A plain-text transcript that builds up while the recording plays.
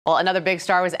Well, another big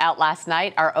star was out last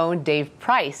night, our own Dave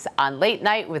Price on Late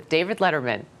Night with David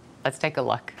Letterman. Let's take a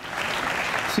look.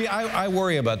 See, I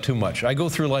worry about too much. I go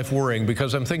through life worrying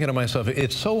because I'm thinking to myself,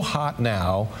 it's so hot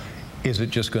now. Is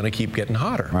it just going to keep getting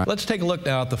hotter? Right. Let's take a look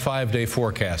now at the 5-day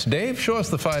forecast. Dave, show us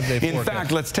the 5-day forecast. In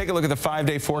fact, let's take a look at the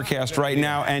 5-day forecast right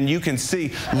now, and you can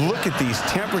see, look at these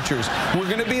temperatures. We're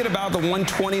going to be at about the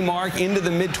 120 mark into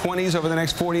the mid-20s over the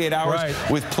next 48 hours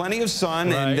with plenty of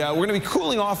sun, and we're going to be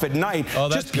cooling off at night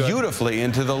just beautifully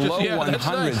into the low 100s.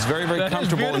 Nice. Very, very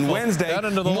comfortable. And Wednesday,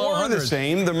 more of the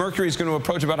same. The mercury is going to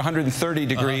approach about 130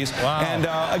 degrees. And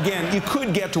again, you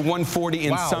could get to 140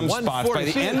 in some spots. By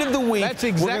the end of the week, that's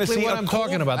exactly what I'm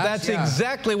talking about. That's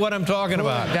exactly what I'm talking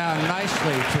about. Down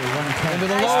nicely to 110. Into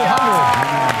the low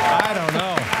hundreds. I don't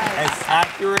know. As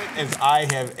accurate as I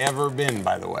have ever been,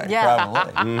 by the way. Yeah.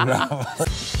 Probably.